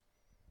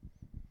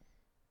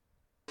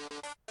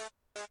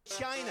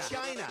China.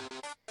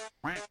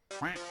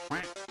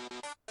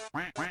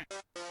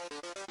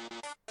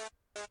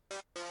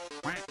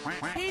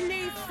 He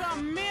needs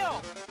some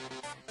milk.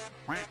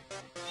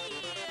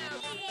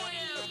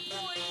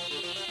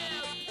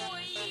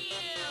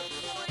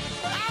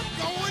 I'm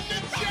going to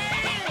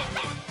jail.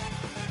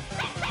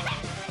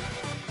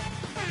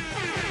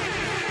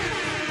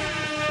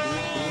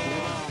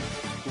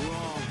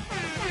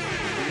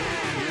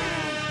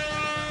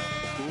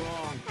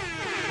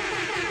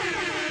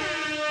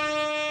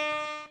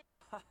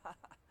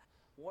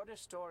 What a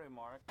story,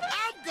 Mark.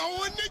 I'm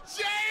going to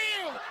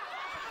jail.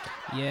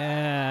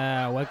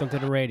 Yeah, welcome to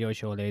the radio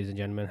show, ladies and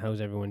gentlemen.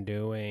 How's everyone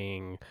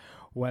doing?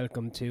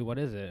 Welcome to, what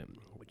is it?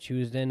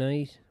 Tuesday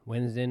night?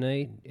 Wednesday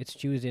night? It's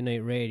Tuesday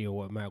night radio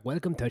with Mark.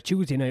 Welcome to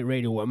Tuesday night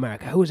radio with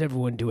Mark. How's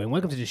everyone doing?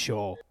 Welcome to the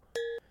show.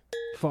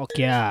 Fuck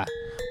yeah.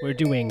 We're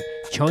doing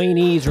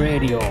Chinese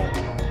radio.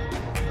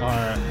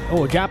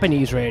 Or,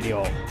 Japanese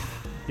radio.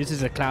 This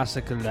is a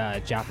classical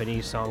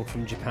Japanese song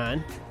from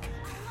Japan.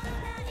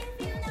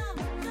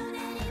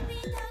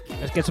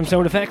 Let's get some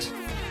sound effects.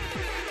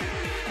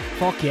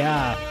 Fuck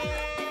yeah.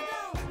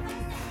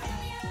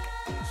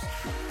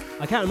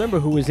 I can't remember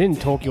who was in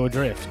Tokyo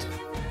Drift.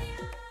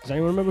 Does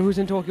anyone remember who was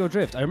in Tokyo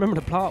Drift? I remember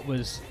the plot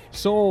was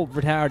so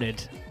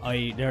retarded,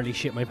 I nearly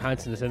shit my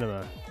pants in the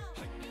cinema.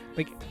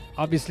 Like,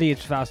 obviously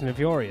it's Fast and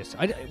Furious.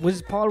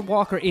 Was Paul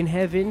Walker in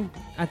heaven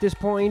at this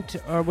point,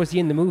 or was he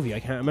in the movie? I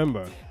can't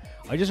remember.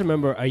 I just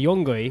remember a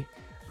young guy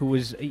who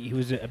was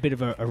a bit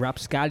of a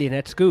rapscallion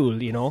at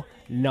school, you know,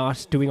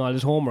 not doing all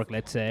his homework,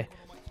 let's say.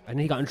 And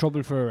he got in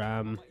trouble for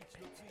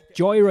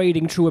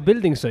joyriding through a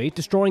building site,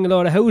 destroying a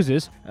lot of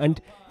houses,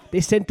 and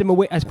they sent him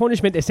away, as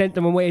punishment, they sent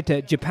him away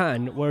to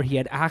Japan, where he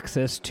had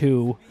access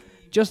to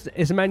just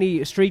as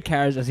many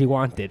streetcars as he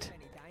wanted.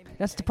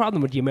 That's the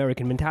problem with the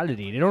American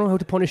mentality. They don't know how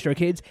to punish their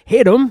kids.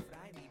 Hit them!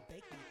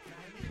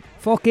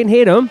 Fucking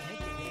hit them!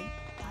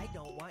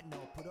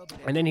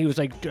 And then he was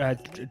like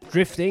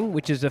drifting,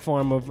 which is a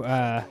form of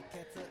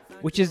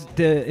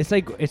it's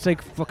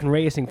like fucking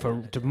racing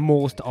for the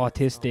most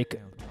autistic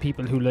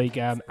people who like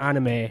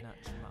anime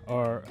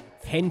or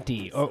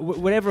hentai or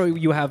whatever.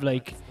 You have,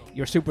 like,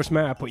 you're super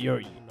smart but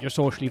you're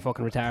socially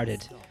fucking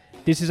retarded.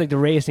 This is like the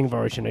racing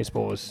version, I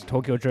suppose.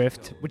 Tokyo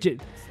Drift,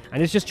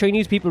 and it's just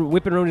Chinese people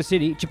whipping around the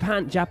city.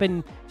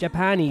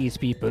 Japanese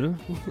people.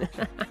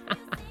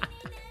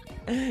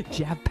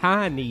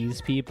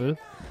 Japanese people.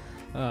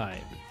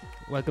 Alright.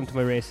 Welcome to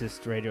my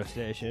racist radio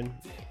station.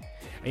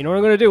 And you know what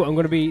I'm going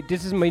to do?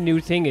 This is my new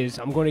thing, is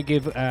I'm going to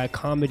give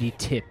comedy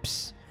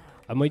tips.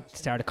 I might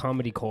start a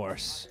comedy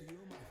course.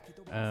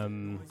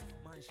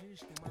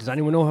 Does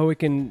anyone know how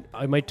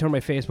I might turn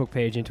my Facebook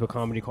page into a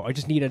comedy course. I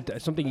just need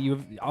something.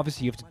 You have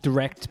to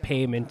direct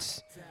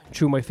payments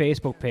through my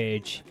Facebook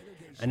page,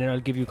 and then I'll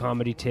give you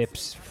comedy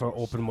tips for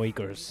open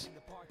micers.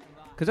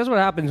 Because that's what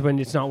happens when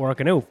it's not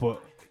working out,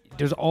 but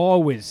there's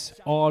always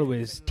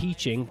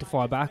teaching to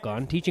fall back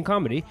on, teaching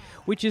comedy,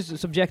 which is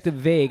subjective,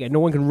 vague, and no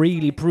one can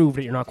really prove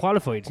that you're not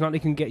qualified. It's not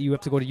like you have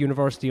to go to the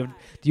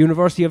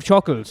University of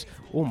Chuckles.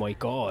 Oh my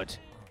god.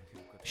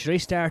 Should I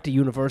start the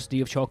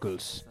University of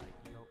Chuckles?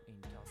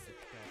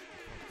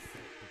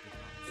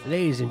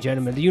 Ladies and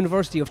gentlemen, the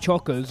University of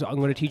Chuckles, I'm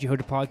going to teach you how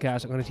to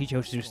podcast, I'm going to teach you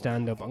how to do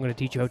stand-up, I'm going to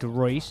teach you how to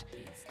write.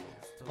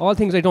 All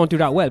things I don't do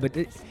that well, but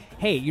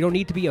hey, you don't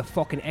need to be a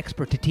fucking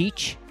expert to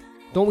teach.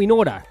 Don't we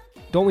know that?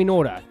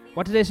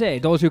 What do they say?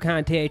 Those who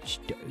can't teach,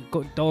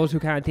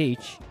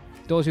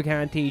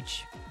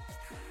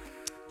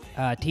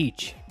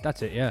 teach.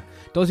 That's it, yeah.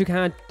 Those who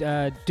can't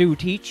do,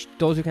 teach.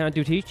 Those who can't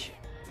do, teach.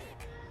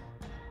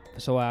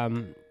 So,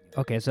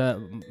 okay,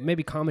 so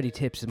maybe comedy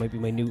tips might be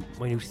my new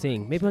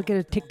thing. Maybe I'll get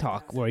a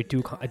TikTok where I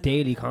do a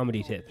daily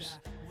comedy tips.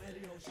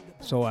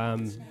 So,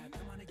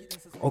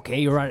 okay,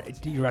 you're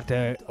at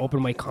the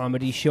open mic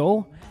comedy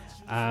show.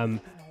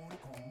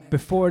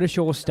 Before the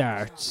show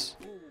starts,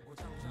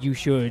 you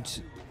should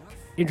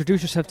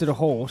introduce yourself to the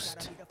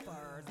host,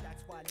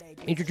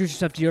 introduce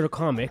yourself to the other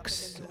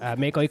comics,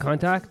 make eye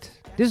contact.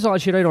 This is all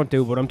shit I don't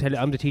do, but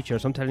I'm the teacher,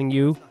 so I'm telling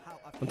you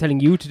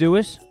to do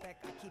it.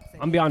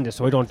 I'm beyond this,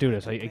 so I don't do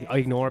this. I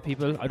ignore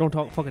people. I don't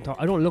talk.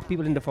 I don't look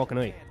people in the fucking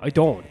eye. I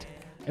don't.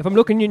 If I'm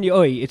looking you in the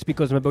eye, it's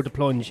because I'm about to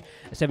plunge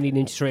a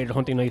 17-inch straight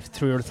hunting knife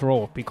through your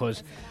throat,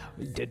 because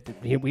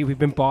we've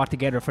been bought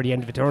together for the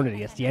end of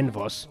eternity. It's the end of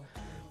us.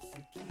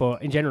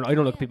 But in general, I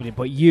don't look people in.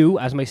 But you,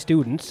 as my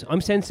students,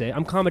 I'm Sensei.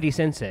 I'm Comedy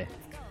Sensei.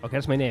 Okay,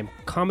 that's my name.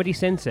 Comedy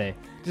Sensei.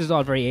 This is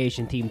all very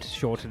Asian-themed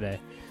show today.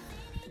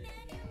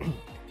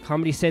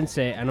 Comedy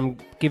Sensei, and I'm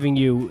giving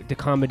you the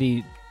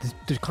comedy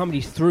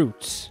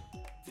fruits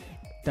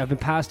that have been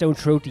passed down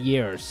throughout the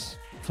years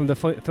from the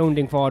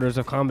founding fathers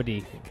of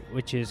comedy,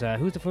 which is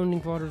who's the founding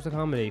fathers of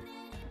comedy?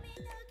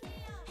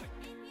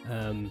 I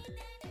don't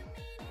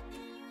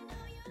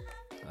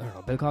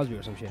know, Bill Cosby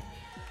or some shit.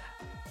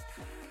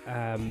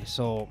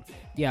 So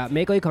yeah,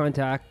 make eye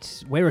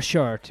contact, wear a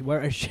shirt.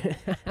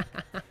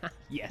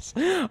 Yes.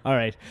 All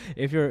right.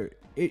 If you're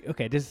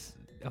okay,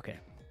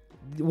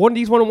 one of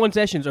these one-on-one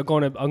sessions I'm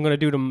gonna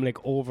do them like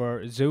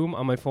over Zoom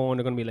on my phone.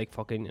 They're gonna be like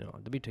fucking,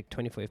 they'll be like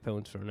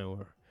 £25 for an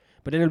hour.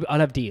 But then I'll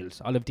have deals.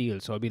 So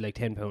I'll be like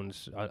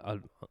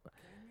 £10.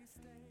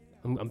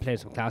 I'm playing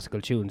some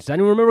classical tunes. Does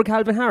anyone remember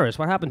Calvin Harris?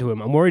 What happened to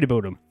him? I'm worried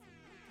about him.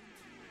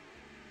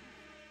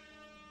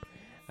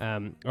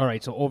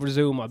 Alright, so over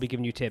Zoom, I'll be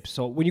giving you tips.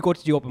 So when you go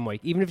to the open mic,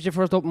 even if it's your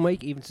first open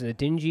mic, even if it's in a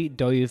dingy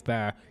dive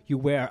bar, you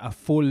wear a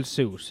full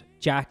suit,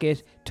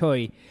 jacket,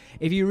 tie.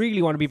 If you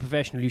really want to be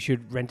professional, you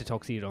should rent a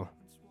tuxedo.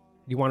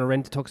 You want to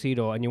rent a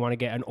tuxedo and you want to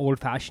get an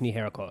old-fashioned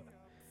haircut.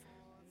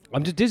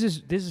 This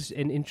is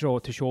an intro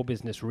to show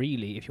business,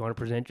 really, if you want to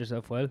present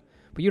yourself well.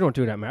 But you don't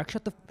do that, Mark.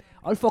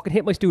 I'll fucking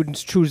hit my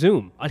students through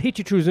Zoom. I'll hit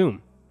you through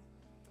Zoom.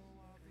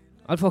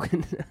 I'll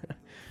fucking...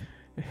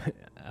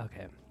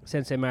 Okay.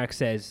 Sensei Mark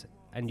says...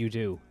 And you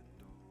do.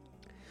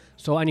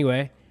 So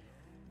anyway,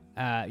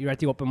 you're at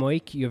the open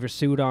mic. You have your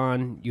suit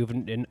on. You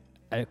have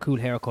a cool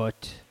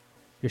haircut.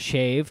 You're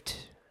shaved,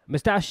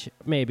 mustache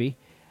maybe.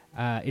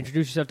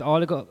 Introduce yourself to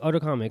all the other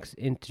comics.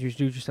 Introduce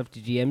yourself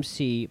to the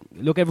MC.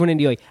 Look everyone in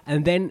the eye.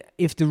 And then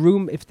if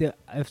the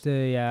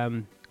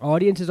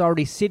audience is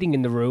already sitting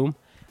in the room,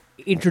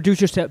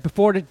 introduce yourself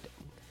before the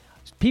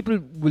people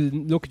will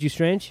look at you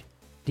strange.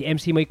 The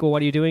MC might go,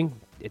 "What are you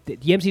doing?"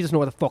 The MC doesn't know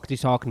what the fuck he's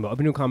talking about. I've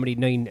been doing comedy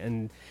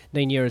 9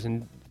 years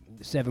and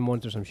 7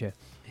 months or some shit.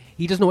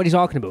 He doesn't know what he's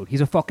talking about.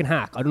 He's a fucking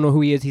hack. I don't know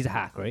who he is. He's a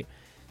hack, right?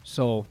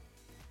 So,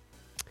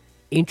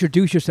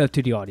 introduce yourself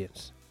to the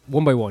audience.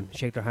 One by one.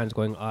 Shake their hands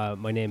going,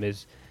 my name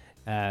is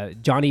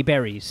Johnny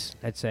Berries,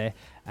 let's say,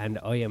 and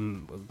I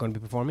am going to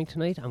be performing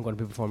tonight. I'm going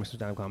to be performing some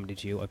stand-up comedy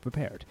to you. I've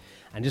prepared.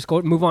 And just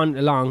move on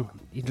along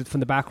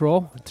from the back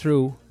row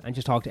through and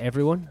just talk to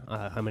everyone.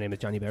 Hi, my name is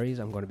Johnny Berries.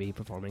 I'm going to be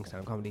performing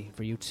stand-up comedy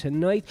for you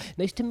tonight.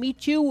 Nice to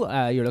meet you.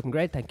 You're looking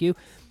great. Thank you.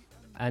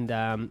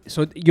 And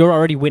so you're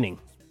already winning.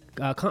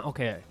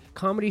 Okay.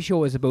 Comedy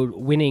show is about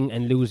winning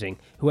and losing.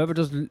 Whoever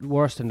does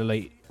worst in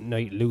the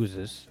night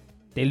loses.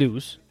 They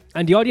lose.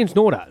 And the audience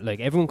know that. Like,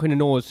 everyone kind of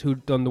knows who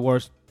done the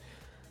worst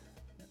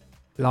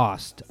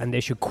lost, and they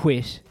should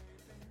quit.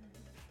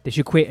 They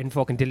should quit and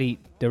fucking delete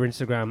their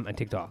Instagram and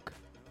TikTok,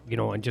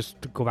 and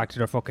just go back to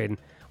their fucking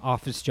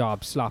office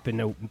job,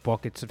 slopping out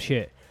buckets of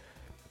shit.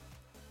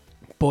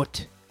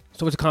 But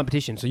so it's a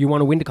competition. So you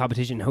want to win the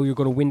competition. How you're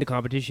going to win the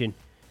competition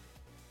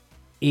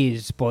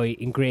is by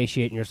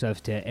ingratiating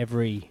yourself to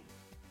every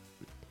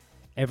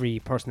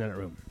person in that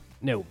room.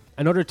 Now,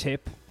 another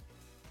tip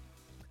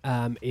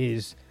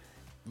is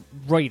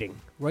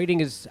writing. Writing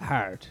is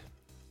hard.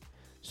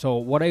 So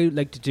what I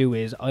like to do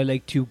is I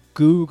like to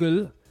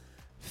Google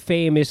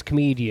famous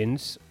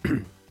comedians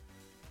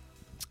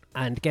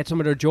and get some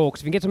of their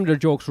jokes. If you can get some of their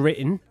jokes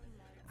written,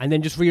 and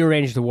then just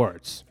rearrange the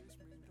words.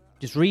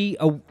 Just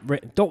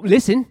don't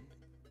listen.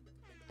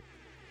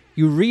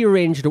 You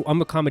rearrange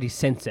I'm a comedy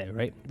sensei,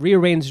 right?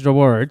 Rearrange the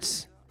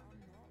words,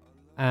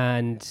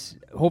 and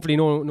hopefully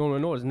no one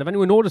notices. And if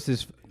anyone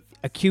notices,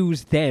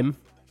 accuse them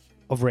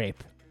of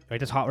rape. Right?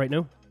 That's hot right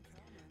now.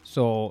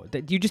 So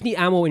you just need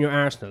ammo in your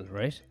arsenal,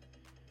 right?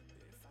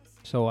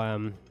 So,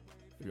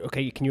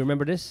 okay, can you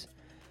remember this?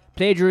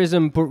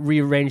 Plagiarism, but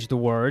rearrange the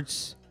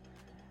words.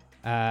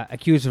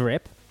 Accuse of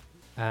rape.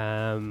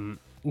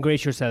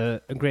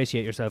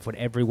 Ingratiate yourself with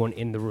everyone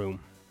in the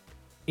room.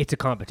 It's a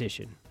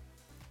competition.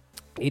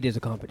 It is a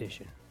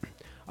competition.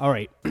 All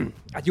right.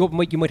 At the open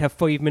mic, you might have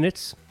 5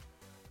 minutes.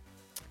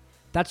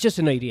 That's just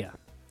an idea.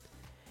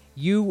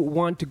 You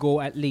want to go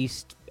at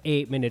least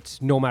 8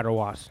 minutes, no matter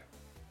what.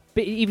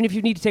 But even if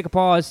you need to take a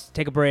pause,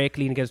 take a break,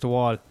 lean against the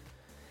wall.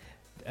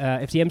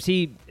 If the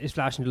MC is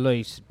flashing the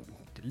light,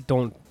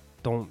 don't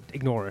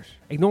ignore it.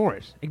 Ignore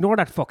it. Ignore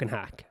that fucking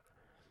hack.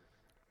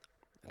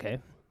 Okay.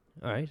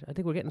 All right. I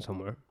think we're getting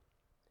somewhere.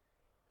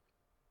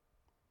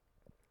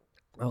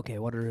 Okay.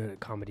 What other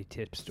comedy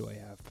tips do I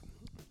have?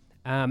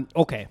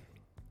 Okay.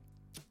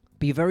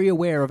 Be very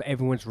aware of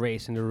everyone's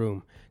race in the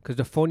room, because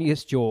the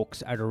funniest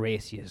jokes are the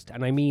raciest,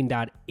 and I mean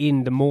that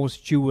in the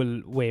most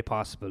dual way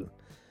possible.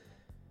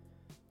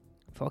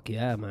 Fuck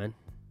yeah, man.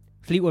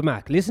 Fleetwood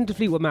Mac. Listen to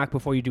Fleetwood Mac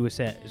before you do a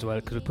set as well,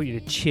 because it'll put you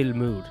in a chill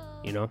mood,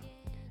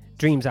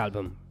 Dreams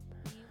album.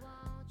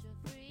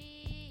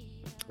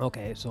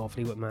 Okay, so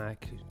Fleetwood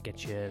Mac, get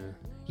chill.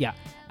 Yeah,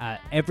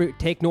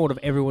 take note of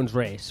everyone's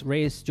race.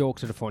 Race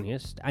jokes are the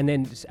funniest, and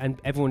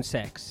everyone's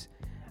sex.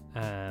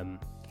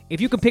 If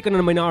you can pick on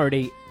a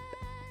minority,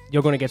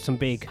 you're going to get some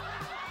big.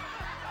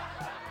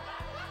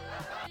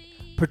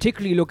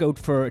 Particularly look out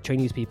for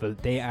Chinese people.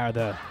 They are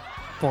the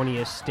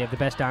funniest. They have the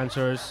best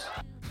dancers.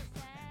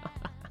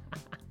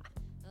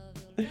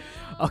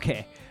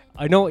 Okay,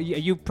 I know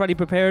you probably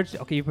prepared.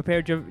 Okay, you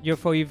prepared your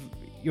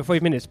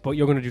 5 minutes, but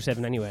you're going to do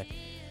 7 anyway.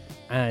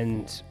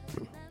 And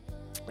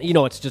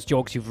it's just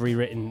jokes you've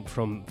rewritten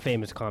from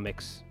famous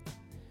comics.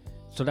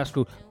 So that's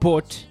cool.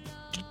 But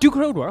do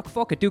crowd work.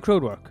 Fuck it, do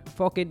crowd work.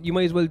 Fuck it, you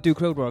might as well do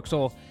crowd work.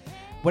 So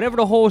whatever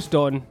the host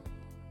done,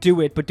 do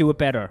it, but do it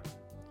better.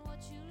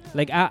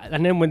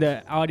 And then when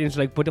the audience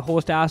but the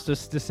host asked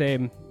us the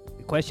same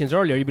questions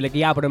earlier, you'd be like,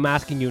 yeah, but I'm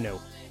asking you now.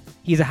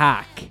 He's a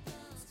hack.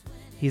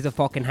 He's a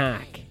fucking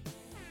hack.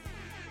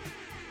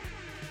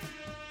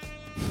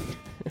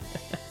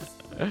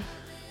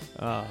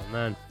 Oh,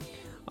 man.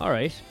 All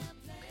right.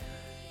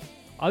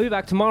 I'll be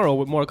back tomorrow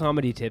with more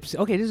comedy tips.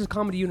 Okay, this is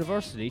Comedy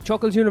University.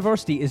 Chuckles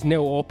University is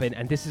now open,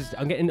 and this is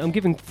I'm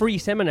giving free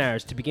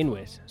seminars to begin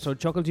with. So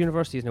Chuckles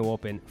University is now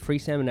open. Free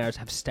seminars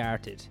have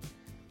started.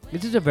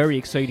 This is a very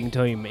exciting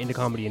time in the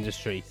comedy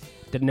industry.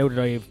 That now that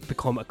I've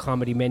become a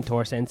comedy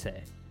mentor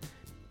sensei.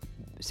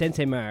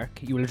 Sensei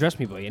Mark, you will address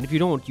me by, and if you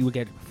don't, you will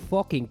get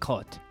fucking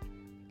cut.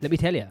 Let me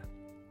tell you.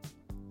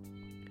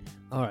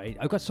 All right,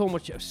 I've got so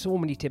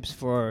many tips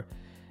for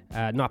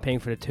not paying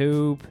for the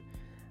tube.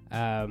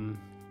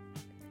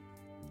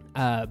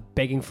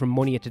 Begging for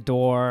money at the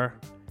door,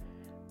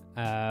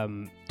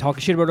 talking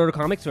shit about other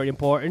comics, very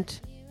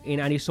important. In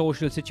any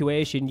social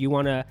situation, you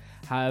want to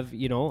have,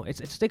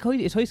 it's like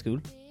it's high school.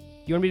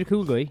 You want to be the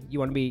cool guy. You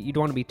don't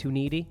want to be too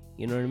needy.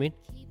 You know what I mean?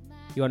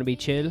 You want to be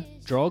chill.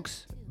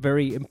 Drugs,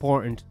 very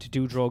important to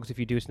do drugs if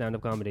you do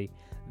stand-up comedy.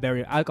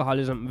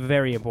 Alcoholism,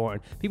 very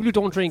important. People who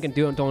don't drink and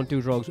don't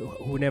do drugs,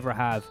 who never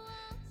have,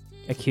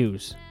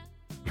 accuse.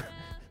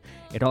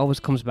 It always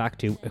comes back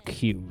to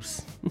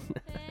accuse.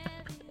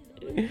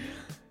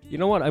 You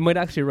know what? I might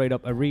actually write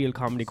up a real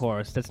comedy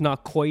course that's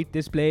not quite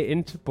this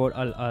blatant, but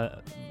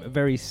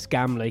very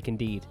scam-like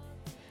indeed.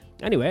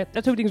 Anyway,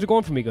 that's how things are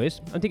going for me,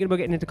 guys. I'm thinking about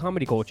getting into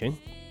comedy coaching.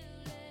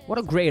 What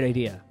a great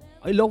idea.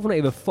 I love when I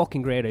have a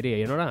fucking great idea,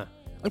 you know that?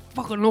 I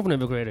fucking love when I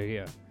have a great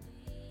idea.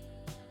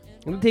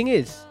 And the thing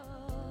is,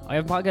 I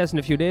have a podcast in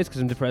a few days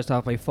because I'm depressed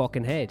off my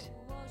fucking head.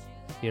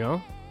 You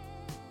know?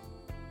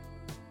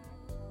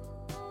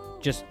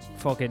 Just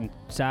fucking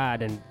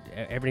sad and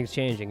everything's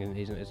changing and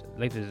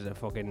life is a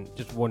fucking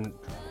just one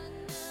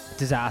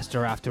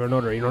disaster after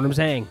another, you know what I'm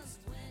saying?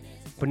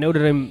 But now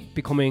that I'm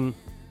becoming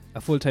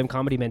a full-time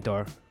comedy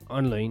mentor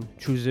online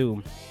through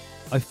Zoom,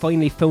 I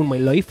finally found my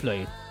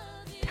lifeline.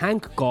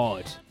 Thank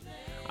God.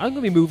 I'm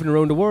going to be moving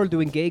around the world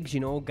doing gigs,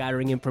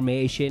 gathering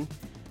information,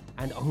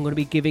 and I'm going to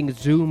be giving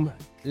Zoom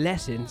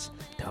lessons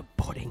to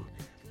budding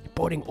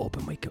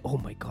open mic. Oh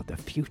my God, the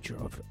future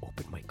of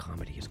open mic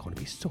comedy is going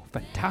to be so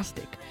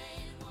fantastic.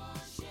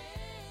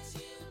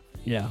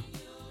 Yeah.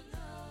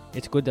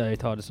 It's good that I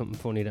thought of something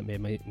funny that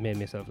made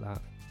myself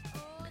laugh.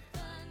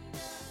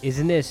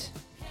 Isn't it?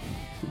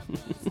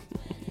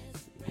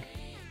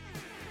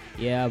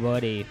 Yeah,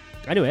 buddy.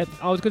 Anyway,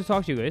 always good to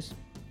talk to you guys.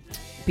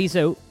 Peace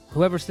out.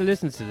 Whoever still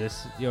listens to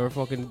this, you're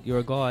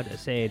a god, a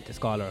saint, a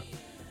scholar.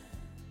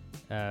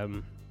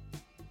 Good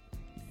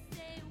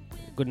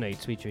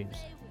night, sweet dreams.